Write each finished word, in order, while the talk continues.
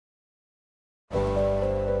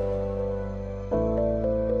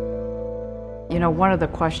You know, one of the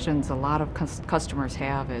questions a lot of customers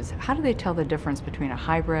have is, how do they tell the difference between a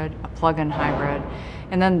hybrid, a plug-in hybrid,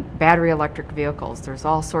 and then battery electric vehicles? There's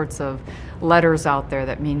all sorts of letters out there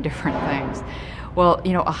that mean different things. Well,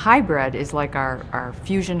 you know, a hybrid is like our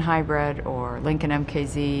Fusion hybrid or Lincoln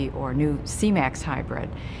MKZ or new C-Max hybrid.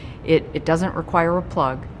 It doesn't require a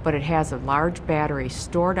plug, but it has a large battery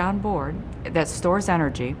stored on board that stores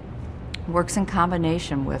energy, works in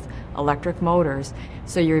combination with electric motors,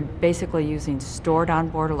 so you're basically using stored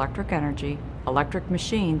onboard electric energy, electric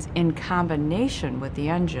machines in combination with the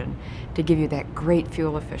engine to give you that great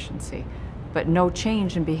fuel efficiency, but no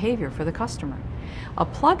change in behavior for the customer. A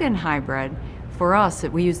plug-in hybrid, for us,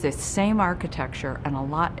 we use the same architecture and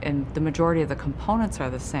the majority of the components are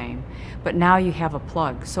the same, but now you have a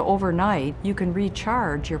plug. So overnight, you can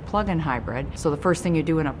recharge your plug-in hybrid. So the first thing you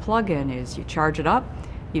do in a plug-in is you charge it up,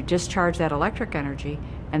 you discharge that electric energy,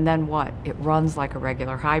 and then what? It runs like a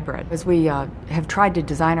regular hybrid. As we have tried to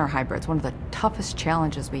design our hybrids, one of the toughest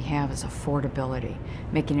challenges we have is affordability,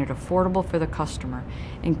 making it affordable for the customer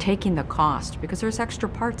and taking the cost, because there's extra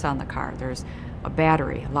parts on the car. There's a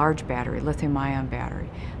battery, a large battery, lithium-ion battery.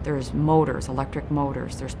 There's motors, electric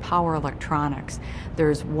motors. There's power electronics.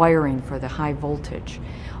 There's wiring for the high voltage.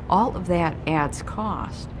 All of that adds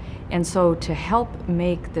cost. And so to help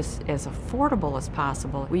make this as affordable as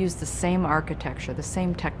possible, we use the same architecture, the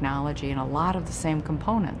same technology, and a lot of the same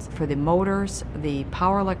components. For the motors, the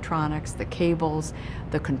power electronics, the cables,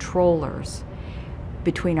 the controllers,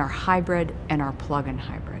 between our hybrid and our plug-in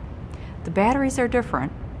hybrid. The batteries are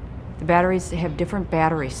different. The batteries have different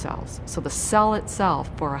battery cells. So the cell itself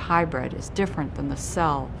for a hybrid is different than the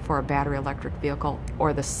cell for a battery electric vehicle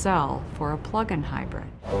or the cell for a plug-in hybrid.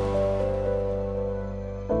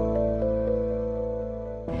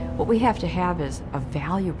 What we have to have is a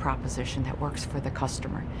value proposition that works for the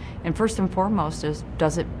customer. And first and foremost is,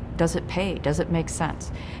 does it pay? Does it make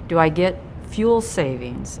sense? Do I get fuel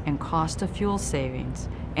savings and cost of fuel savings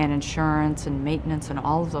and insurance and maintenance and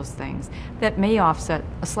all of those things that may offset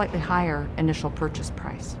a slightly higher initial purchase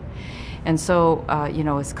price? And so, you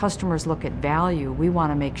know, as customers look at value, we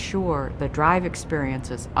want to make sure the drive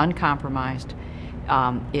experience is uncompromised.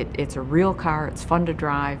 It's a real car, it's fun to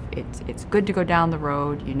drive, it's good to go down the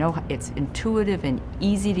road, you know, it's intuitive and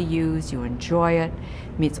easy to use, you enjoy it,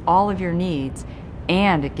 meets all of your needs,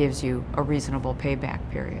 and it gives you a reasonable payback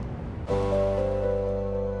period.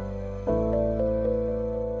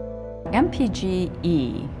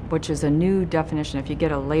 MPGE, which is a new definition, if you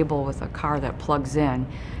get a label with a car that plugs in,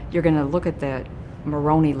 you're going to look at the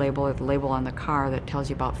Moroni label, or the label on the car that tells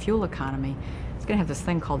you about fuel economy. It's going to have this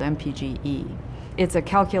thing called MPGE. It's a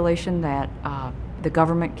calculation that the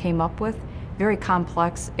government came up with, very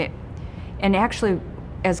complex, and actually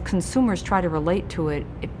as consumers try to relate to it,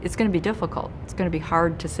 it's going to be difficult. It's going to be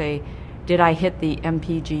hard to say, did I hit the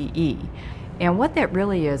MPGE? And what that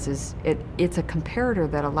really is it's a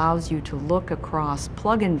comparator that allows you to look across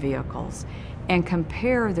plug-in vehicles and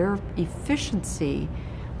compare their efficiency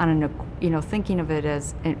on thinking of it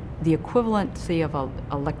as the equivalency of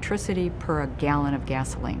electricity per a gallon of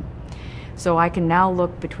gasoline. So I can now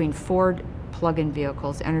look between Ford plug-in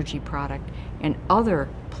vehicles, energy product, and other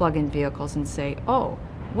plug-in vehicles and say, oh,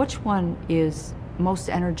 which one is most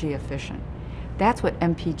energy efficient? That's what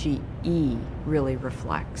MPGE really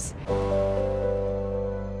reflects.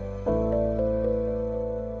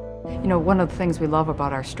 You know, one of the things we love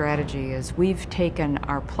about our strategy is we've taken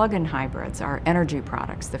our plug-in hybrids, our energy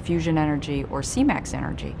products, the Fusion Energy or C-Max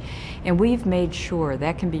Energy, and we've made sure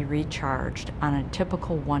that can be recharged on a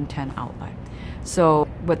typical 110 outlet. So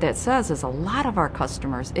what that says is a lot of our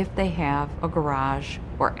customers, if they have a garage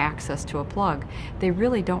or access to a plug, they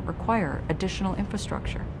really don't require additional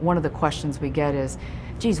infrastructure. One of the questions we get is,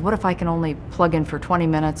 geez, what if I can only plug in for 20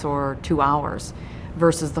 minutes or 2 hours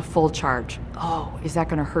versus the full charge? Oh, is that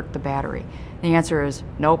going to hurt the battery? The answer is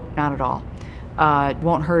nope, not at all. It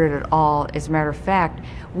won't hurt it at all. As a matter of fact,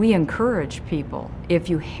 we encourage people, if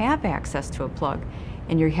you have access to a plug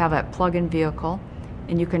and you have a plug-in vehicle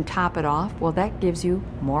and you can top it off, well, that gives you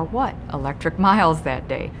more what? Electric miles that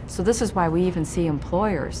day. So this is why we even see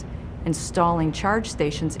employers installing charge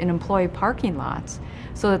stations in employee parking lots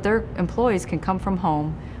so that their employees can come from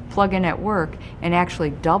home, plug in at work, and actually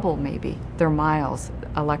double maybe their miles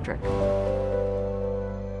electric.